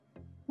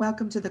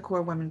Welcome to the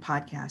Core Women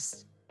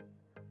Podcast.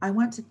 I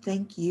want to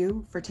thank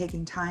you for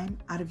taking time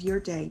out of your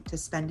day to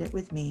spend it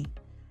with me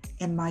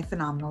and my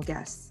phenomenal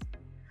guests.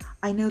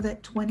 I know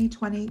that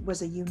 2020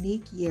 was a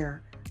unique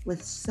year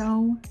with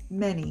so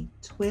many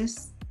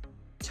twists,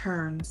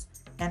 turns,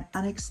 and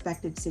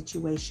unexpected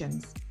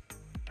situations.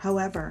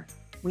 However,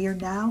 we are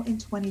now in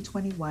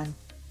 2021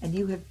 and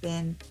you have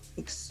been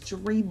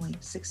extremely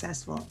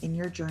successful in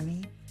your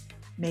journey,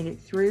 made it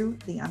through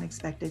the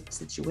unexpected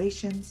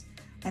situations,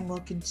 and will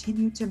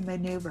continue to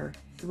maneuver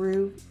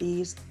through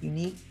these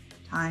unique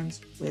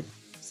times with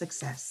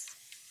success.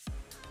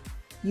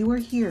 You are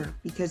here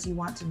because you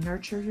want to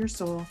nurture your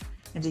soul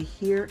and to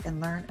hear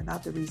and learn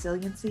about the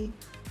resiliency,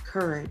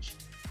 courage,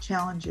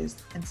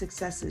 challenges, and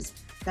successes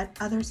that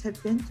others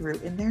have been through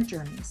in their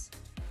journeys.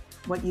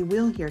 What you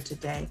will hear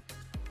today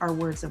are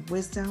words of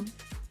wisdom,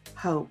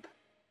 hope,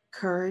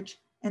 courage,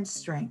 and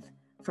strength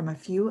from a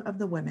few of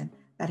the women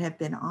that have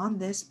been on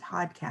this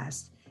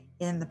podcast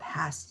in the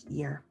past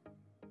year.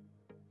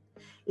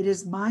 It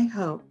is my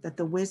hope that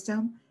the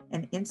wisdom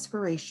and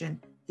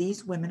inspiration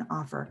these women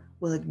offer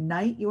will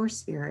ignite your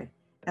spirit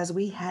as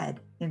we head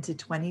into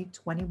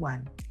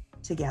 2021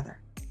 together.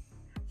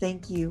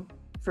 Thank you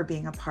for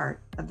being a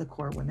part of the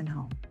Core Women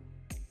home.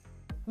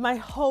 My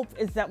hope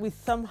is that we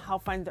somehow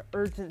find the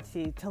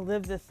urgency to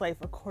live this life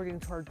according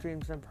to our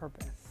dreams and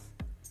purpose.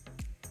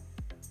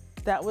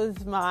 That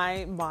was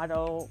my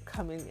motto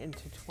coming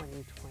into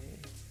 2020.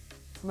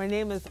 My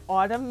name is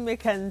Autumn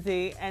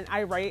McKenzie, and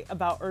I write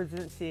about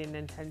urgency and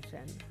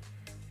intention.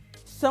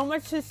 So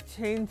much has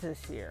changed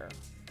this year.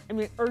 I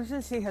mean,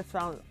 urgency has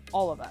found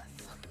all of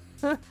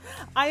us.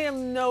 I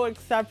am no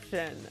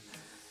exception.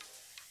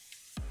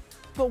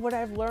 But what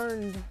I've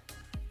learned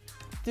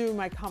through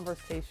my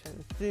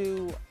conversations,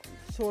 through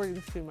sorting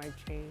through my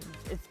change,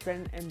 it's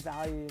been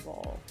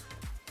invaluable.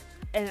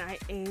 And I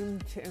aim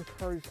to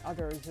encourage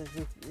others as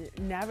we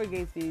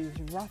navigate these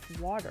rough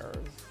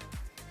waters.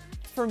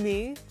 For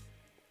me,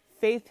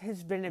 faith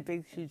has been a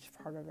big, huge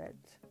part of it.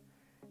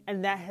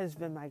 And that has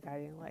been my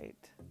guiding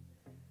light.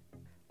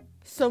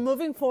 So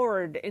moving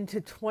forward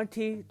into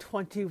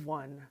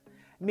 2021,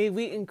 may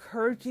we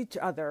encourage each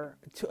other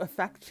to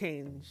effect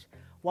change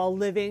while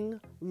living,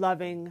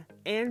 loving,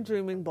 and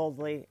dreaming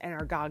boldly in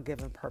our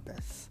God-given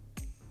purpose.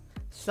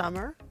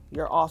 Summer,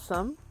 you're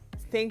awesome.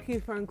 Thank you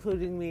for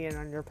including me in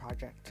on your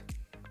project.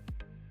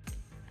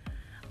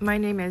 My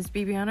name is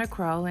Bibiana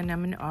Kroll, and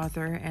I'm an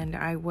author, and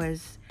I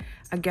was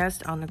a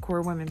guest on the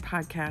Core Women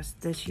podcast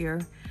this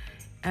year.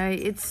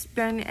 It's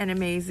been an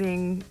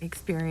amazing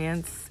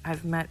experience.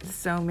 I've met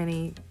so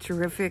many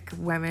terrific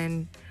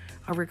women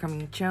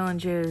overcoming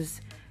challenges,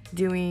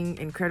 doing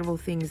incredible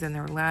things in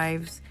their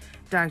lives.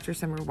 Dr.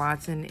 Summer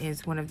Watson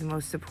is one of the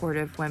most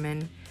supportive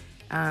women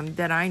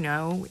that I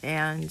know,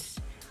 and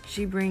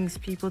she brings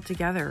people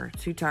together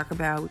to talk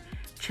about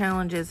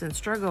challenges and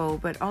struggle,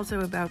 but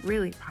also about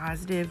really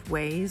positive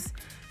ways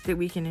that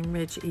we can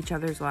enrich each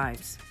other's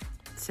lives.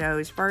 So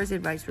as far as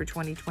advice for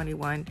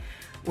 2021,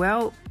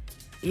 well,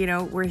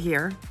 we're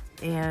here,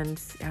 and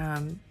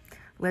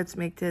let's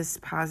make this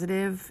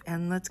positive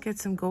and let's get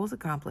some goals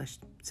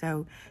accomplished.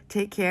 So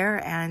take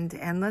care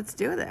and let's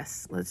do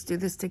this. Let's do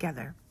this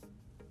together.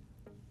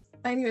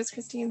 My name is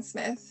Christine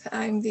Smith.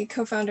 I'm the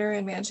co-founder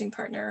and managing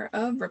partner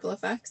of Ripple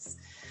Effects.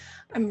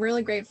 I'm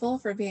really grateful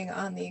for being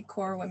on the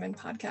Core Women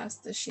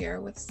podcast this year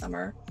with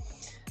Summer.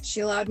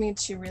 She allowed me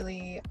to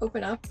really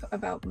open up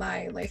about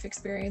my life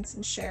experience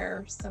and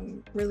share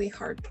some really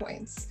hard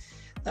points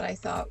that I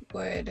thought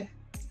would,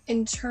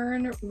 in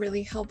turn,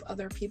 really help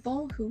other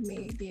people who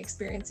may be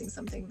experiencing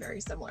something very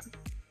similar.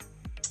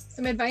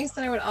 Some advice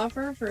that I would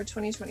offer for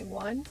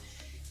 2021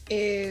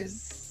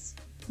 is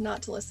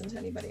not to listen to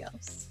anybody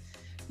else.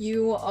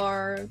 You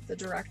are the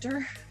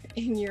director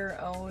in your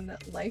own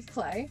life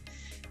play,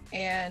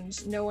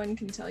 and no one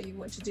can tell you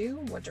what to do,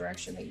 what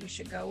direction that you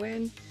should go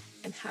in,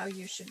 and how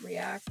you should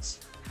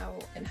react, how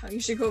you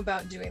should go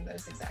about doing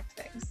those exact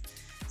things.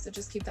 So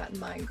just keep that in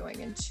mind going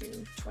into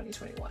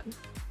 2021.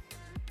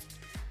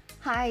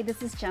 Hi,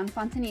 this is Jen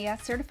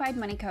Fontanilla, certified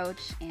money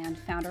coach and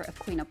founder of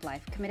Queen Up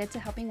Life, committed to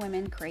helping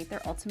women create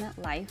their ultimate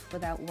life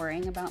without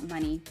worrying about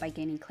money by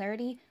gaining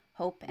clarity,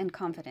 hope, and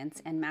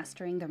confidence and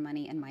mastering their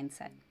money and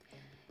mindset.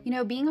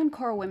 Being on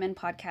Core Women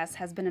podcast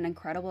has been an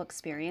incredible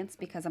experience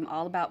because I'm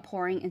all about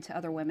pouring into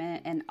other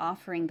women and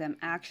offering them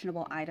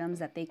actionable items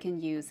that they can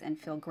use and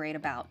feel great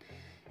about,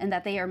 and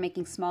that they are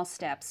making small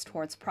steps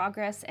towards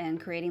progress and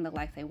creating the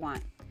life they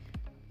want.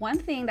 One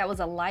thing that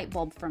was a light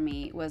bulb for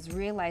me was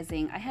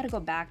realizing I had to go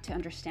back to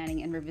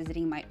understanding and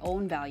revisiting my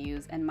own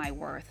values and my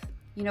worth.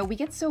 We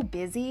get so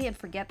busy and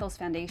forget those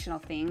foundational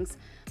things.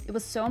 It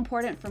was so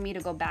important for me to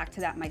go back to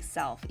that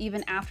myself,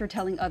 even after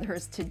telling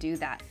others to do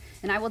that.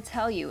 And I will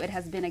tell you, it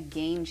has been a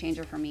game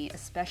changer for me,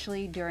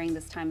 especially during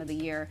this time of the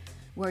year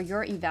where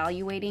you're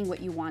evaluating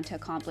what you want to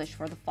accomplish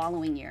for the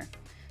following year.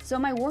 So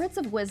my words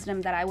of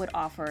wisdom that I would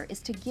offer is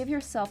to give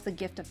yourself the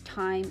gift of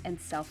time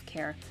and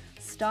self-care.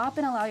 Stop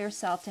and allow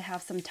yourself to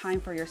have some time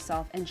for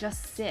yourself and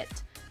just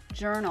sit.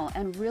 journal,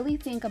 and really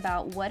think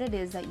about what it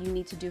is that you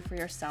need to do for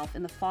yourself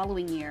in the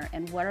following year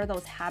and what are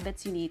those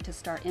habits you need to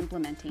start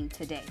implementing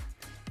today.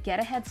 Get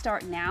a head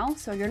start now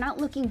so you're not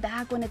looking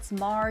back when it's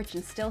March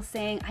and still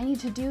saying, I need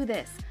to do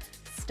this.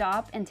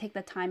 Stop and take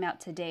the time out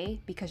today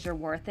because you're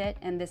worth it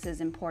and this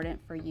is important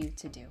for you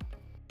to do.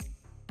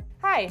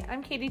 Hi,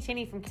 I'm Katie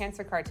Cheney from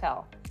Cancer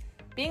Cartel.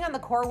 Being on the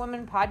Core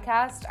Women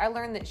podcast, I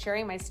learned that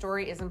sharing my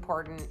story is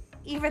important,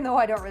 even though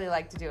I don't really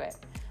like to do it.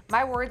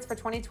 My words for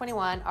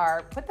 2021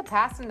 are put the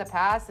past in the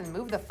past and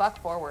move the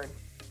fuck forward.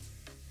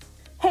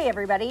 Hey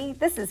everybody,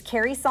 this is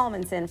Carrie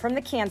Salmonson from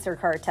the Cancer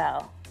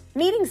Cartel.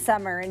 Meeting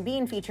Summer and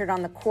being featured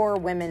on the Core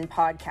Women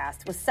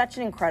podcast was such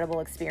an incredible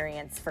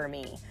experience for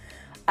me.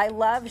 I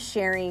love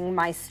sharing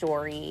my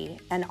story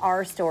and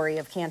our story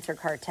of Cancer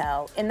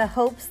Cartel in the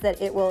hopes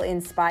that it will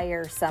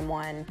inspire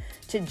someone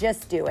to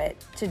just do it,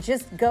 to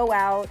just go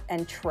out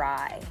and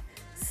try.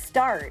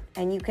 Start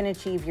and you can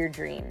achieve your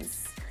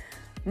dreams.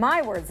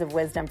 My words of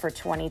wisdom for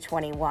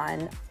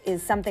 2021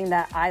 is something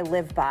that I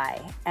live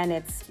by, and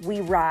it's we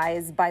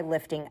rise by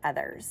lifting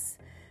others.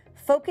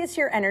 Focus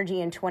your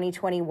energy in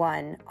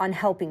 2021 on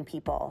helping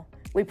people.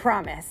 We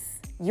promise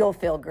you'll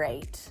feel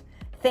great.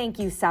 Thank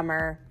you,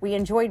 Summer. We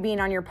enjoyed being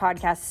on your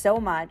podcast so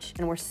much,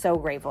 and we're so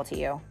grateful to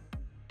you.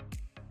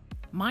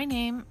 My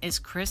name is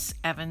Chris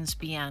Evans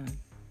Bien.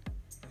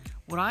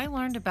 What I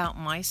learned about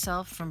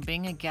myself from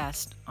being a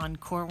guest on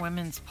Core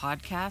Women's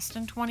podcast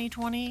in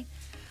 2020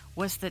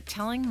 was that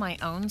telling my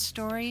own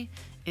story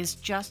is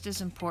just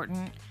as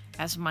important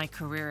as my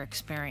career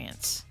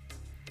experience.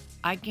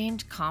 I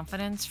gained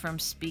confidence from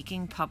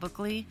speaking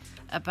publicly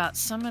about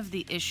some of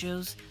the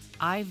issues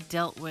I've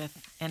dealt with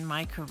in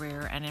my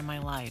career and in my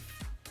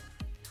life.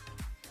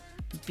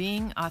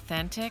 Being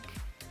authentic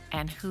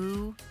and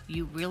who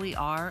you really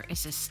are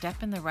is a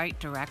step in the right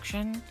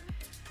direction,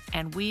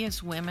 and we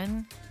as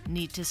women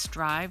need to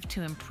strive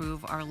to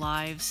improve our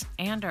lives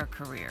and our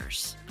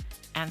careers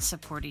and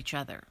support each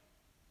other.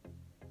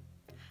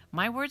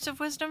 My words of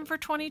wisdom for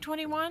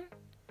 2021?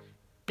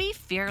 Be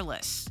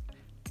fearless.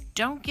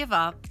 Don't give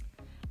up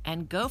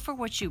and go for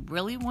what you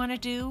really want to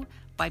do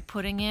by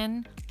putting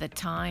in the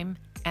time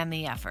and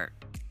the effort.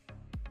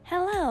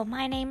 Hello,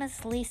 my name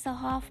is Lisa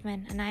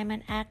Hoffman, and I'm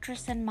an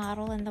actress and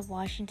model in the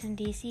Washington,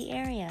 D.C.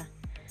 area.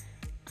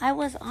 I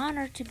was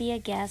honored to be a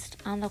guest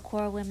on the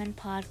Core Women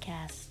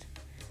podcast.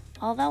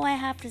 Although I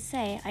have to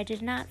say, I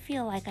did not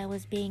feel like I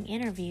was being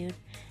interviewed,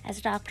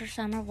 as Dr.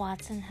 Summer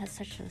Watson has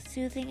such a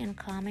soothing and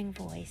calming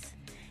voice.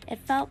 It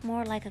felt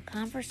more like a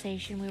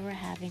conversation we were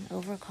having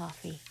over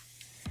coffee.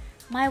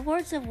 My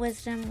words of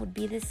wisdom would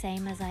be the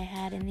same as I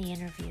had in the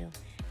interview,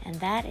 and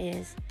that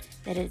is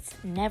that it's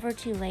never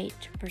too late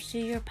to pursue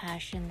your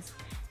passions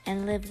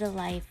and live the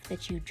life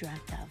that you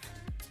dreamt of.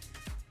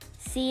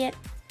 See it,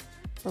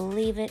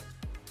 believe it,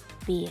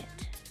 be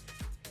it.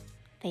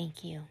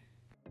 Thank you.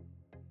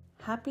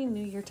 Happy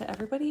New Year to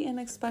everybody, and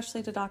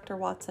especially to Dr.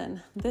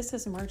 Watson. This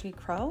is Margie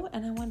Crow,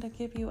 and I want to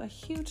give you a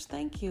huge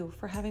thank you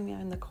for having me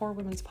on the Core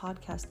Women's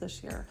podcast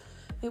this year.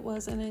 It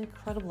was an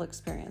incredible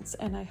experience,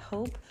 and I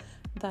hope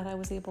that I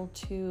was able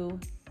to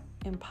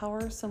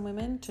empower some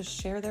women to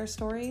share their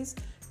stories,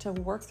 to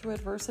work through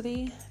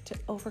adversity, to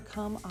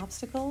overcome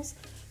obstacles.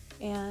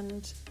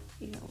 And,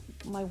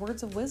 my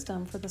words of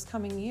wisdom for this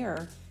coming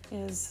year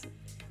is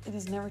it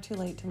is never too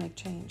late to make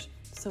change.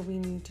 So we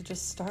need to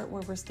just start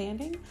where we're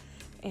standing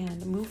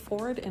and move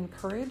forward in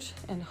courage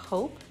and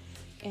hope,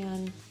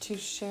 and to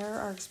share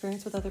our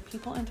experience with other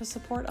people and to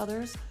support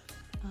others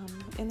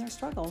in their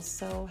struggles.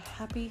 So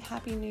happy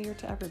New Year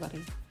to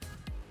everybody.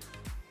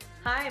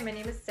 Hi, my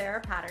name is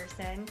Sarah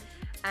Patterson,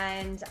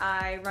 and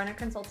I run a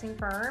consulting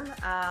firm.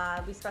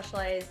 We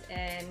specialize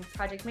in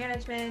project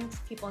management,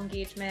 people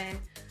engagement,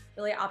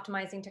 really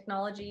optimizing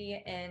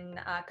technology in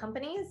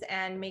companies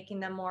and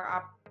making them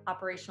more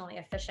operationally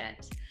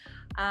efficient.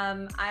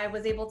 I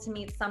was able to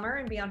meet Summer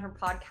and be on her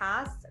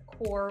podcast,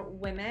 Core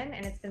Women,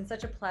 and it's been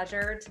such a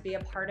pleasure to be a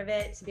part of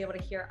it, to be able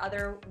to hear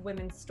other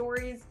women's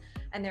stories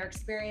and their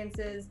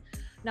experiences,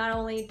 not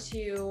only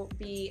to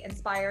be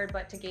inspired,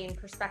 but to gain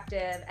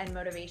perspective and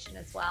motivation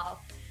as well.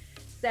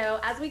 So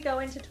as we go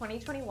into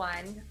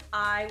 2021,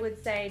 I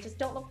would say just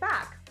don't look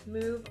back.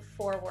 Move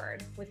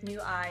forward with new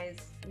eyes,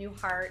 new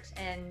heart,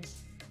 and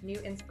new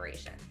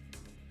inspiration.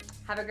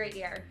 Have a great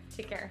year.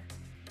 Take care.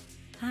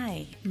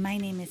 Hi, my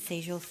name is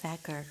Sejal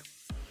Thakur.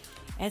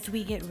 As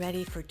we get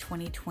ready for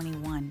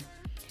 2021,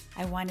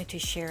 I wanted to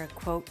share a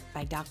quote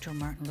by Dr.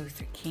 Martin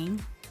Luther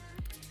King.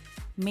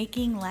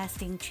 Making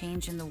lasting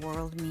change in the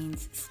world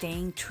means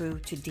staying true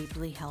to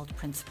deeply held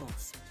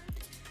principles.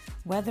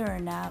 Whether or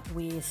not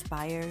we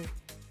aspire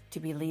to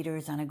be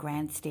leaders on a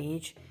grand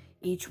stage,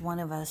 each one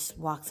of us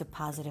walks a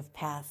positive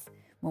path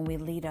when we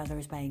lead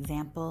others by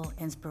example,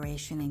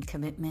 inspiration, and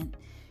commitment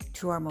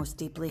to our most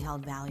deeply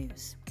held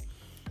values.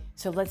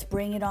 So let's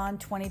bring it on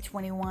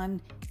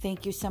 2021.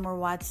 Thank you, Summer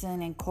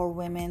Watson and Core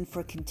Women,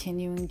 for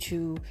continuing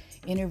to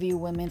interview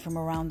women from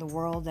around the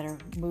world that are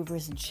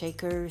movers and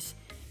shakers,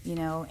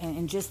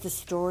 and just the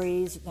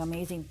stories, the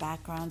amazing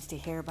backgrounds to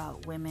hear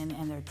about women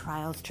and their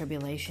trials,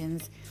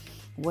 tribulations.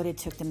 what it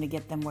took them to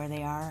get them where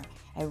they are.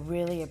 I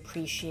really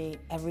appreciate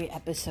every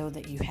episode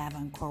that you have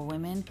on Core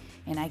Women,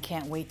 and I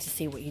can't wait to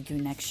see what you do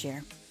next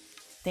year.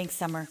 Thanks,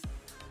 Summer.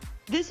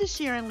 This is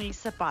Sharon Lee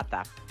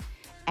Zapata,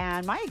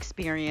 and my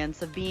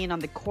experience of being on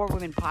the Core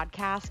Women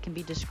podcast can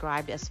be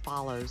described as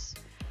follows.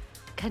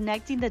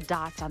 Connecting the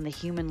dots on the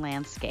human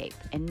landscape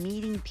and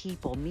meeting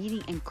people,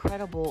 meeting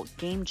incredible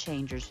game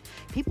changers,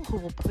 people who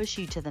will push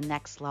you to the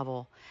next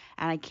level.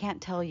 And I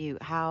can't tell you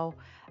how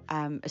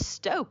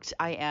stoked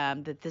I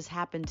am that this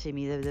happened to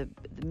me, the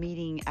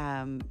meeting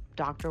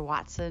Dr.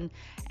 Watson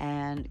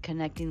and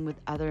connecting with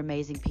other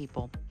amazing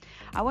people.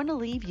 I want to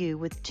leave you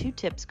with 2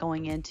 tips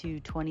going into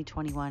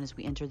 2021 as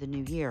we enter the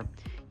new year.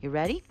 You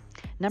ready?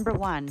 Number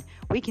 1,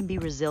 we can be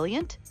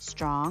resilient,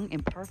 strong,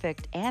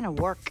 imperfect, and a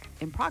work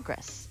in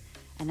progress.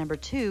 And number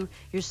 2,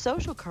 your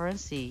social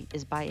currency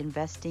is by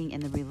investing in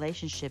the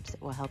relationships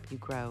that will help you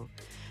grow.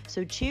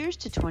 So cheers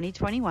to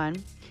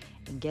 2021,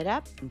 and get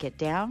up and get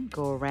down,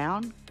 go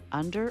around,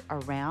 under,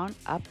 around,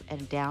 up,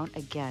 and down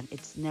again.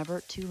 It's never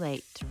too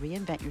late to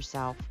reinvent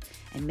yourself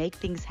and make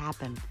things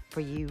happen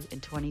for you in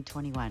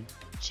 2021.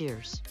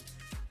 Cheers.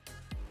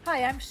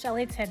 Hi, I'm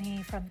Shelly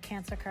Tinney from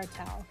Cancer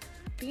Cartel.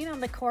 Being on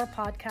the Core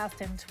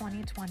podcast in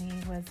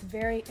 2020 was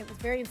very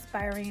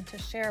inspiring to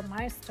share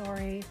my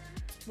story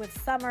with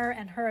Summer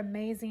and her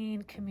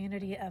amazing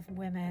community of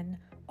women,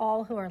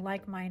 all who are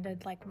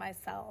like-minded like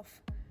myself,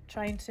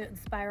 trying to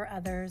inspire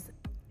others.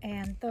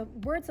 And the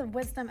words of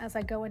wisdom as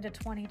I go into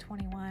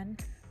 2021,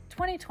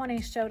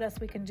 2020 showed us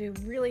we can do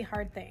really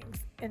hard things.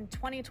 In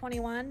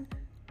 2021,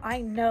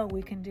 I know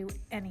we can do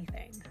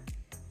anything.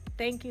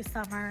 Thank you,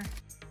 Summer.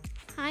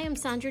 Hi, I'm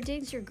Sandra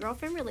Diggs, your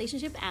girlfriend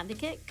relationship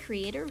advocate,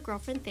 creator of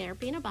Girlfriend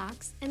Therapy in a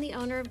Box, and the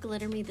owner of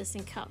Glitter Me This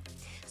 & Co.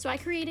 So I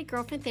created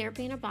Girlfriend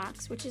Therapy in a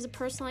Box, which is a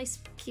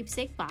personalized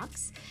keepsake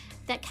box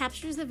that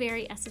captures the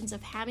very essence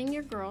of having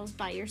your girls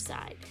by your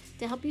side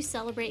to help you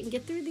celebrate and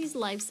get through these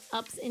life's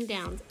ups and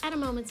downs at a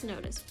moment's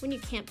notice when you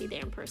can't be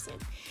there in person.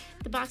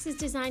 The box is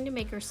designed to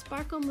make her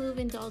sparkle, move,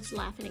 indulge,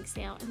 laugh, and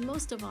exhale, and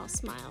most of all,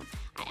 smile.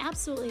 I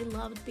absolutely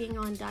loved being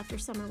on Dr.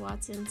 Summer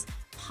Watson's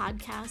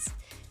podcast.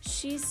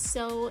 She's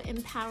so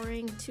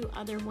empowering to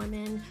other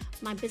women.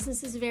 My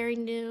business is very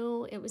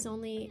new. It's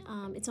only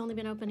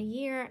been open a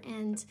year,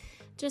 and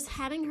just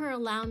having her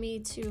allow me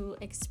to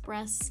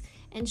express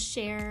and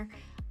share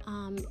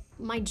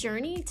my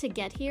journey to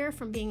get here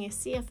from being a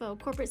CFO,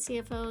 corporate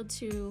CFO,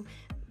 to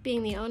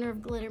being the owner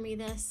of Glitter Me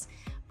This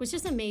was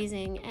just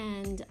amazing,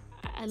 and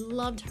I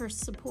loved her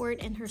support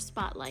and her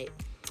spotlight.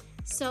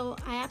 So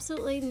I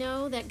absolutely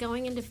know that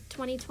going into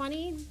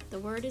 2020, the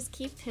word is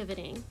keep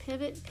pivoting.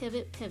 Pivot,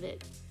 pivot,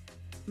 pivot.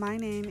 My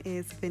name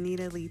is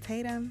Benita Lee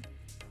Tatum.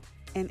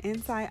 An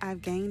insight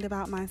I've gained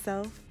about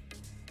myself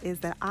is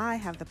that I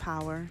have the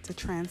power to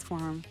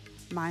transform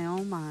my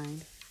own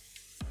mind.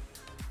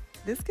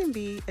 This can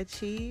be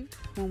achieved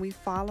when we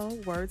follow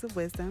words of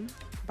wisdom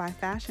by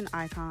fashion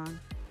icon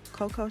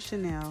Coco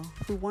Chanel,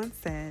 who once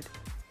said,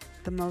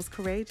 "The most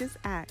courageous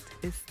act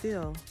is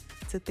still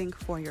to think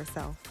for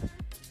yourself."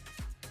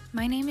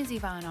 My name is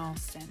Yvonne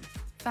Alston,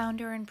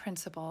 founder and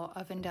principal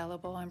of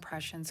Indelible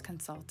Impressions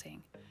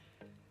Consulting.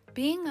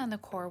 Being on the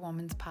Core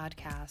Woman's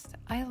podcast,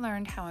 I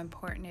learned how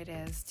important it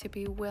is to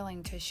be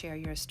willing to share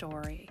your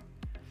story.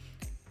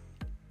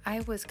 I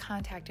was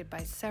contacted by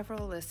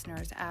several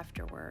listeners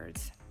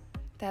afterwards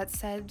that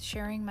said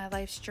sharing my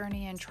life's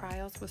journey and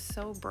trials was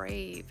so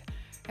brave,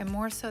 and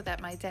more so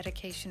that my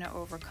dedication to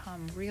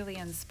overcome really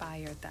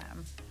inspired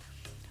them.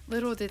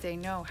 Little did they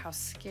know how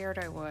scared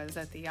I was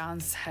at the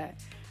onset.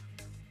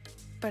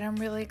 But I'm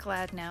really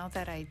glad now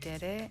that I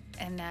did it,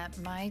 and that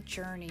my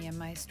journey and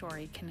my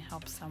story can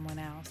help someone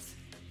else.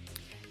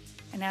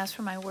 And as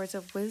for my words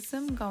of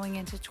wisdom going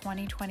into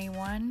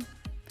 2021,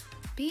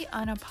 be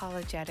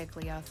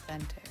unapologetically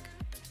authentic,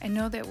 and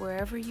know that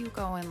wherever you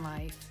go in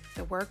life,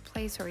 the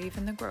workplace, or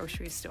even the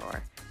grocery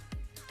store,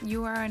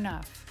 you are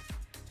enough.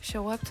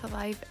 Show up to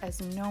life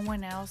as no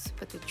one else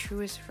but the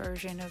truest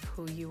version of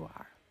who you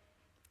are.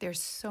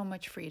 There's so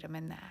much freedom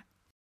in that.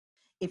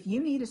 If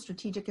you need a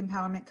strategic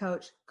empowerment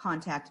coach,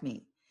 contact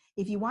me.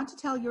 If you want to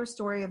tell your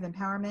story of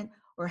empowerment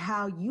or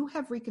how you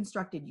have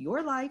reconstructed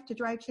your life to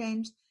drive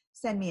change,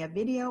 send me a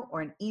video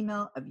or an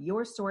email of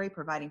your story,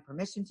 providing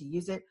permission to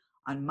use it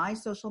on my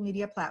social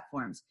media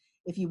platforms.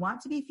 If you want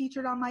to be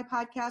featured on my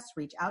podcast,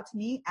 reach out to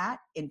me at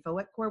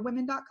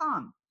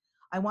info@corewomen.com.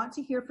 I want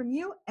to hear from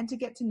you and to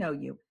get to know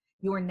you.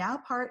 You are now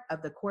part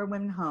of the Core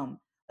Women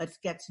home. Let's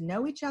get to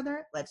know each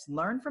other. Let's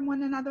learn from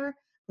one another.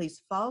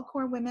 Please follow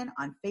Core Women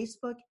on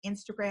Facebook,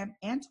 Instagram,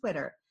 and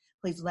Twitter.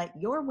 Please let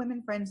your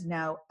women friends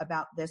know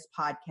about this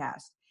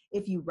podcast.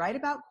 If you write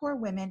about Core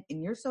Women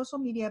in your social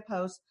media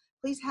posts,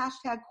 please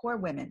hashtag Core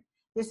Women.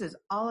 This is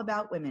all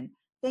about women.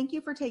 Thank you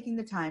for taking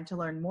the time to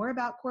learn more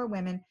about Core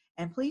Women,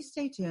 and please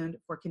stay tuned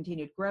for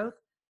continued growth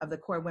of the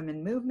Core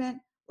Women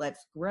movement.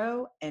 Let's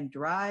grow and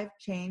drive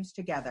change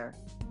together.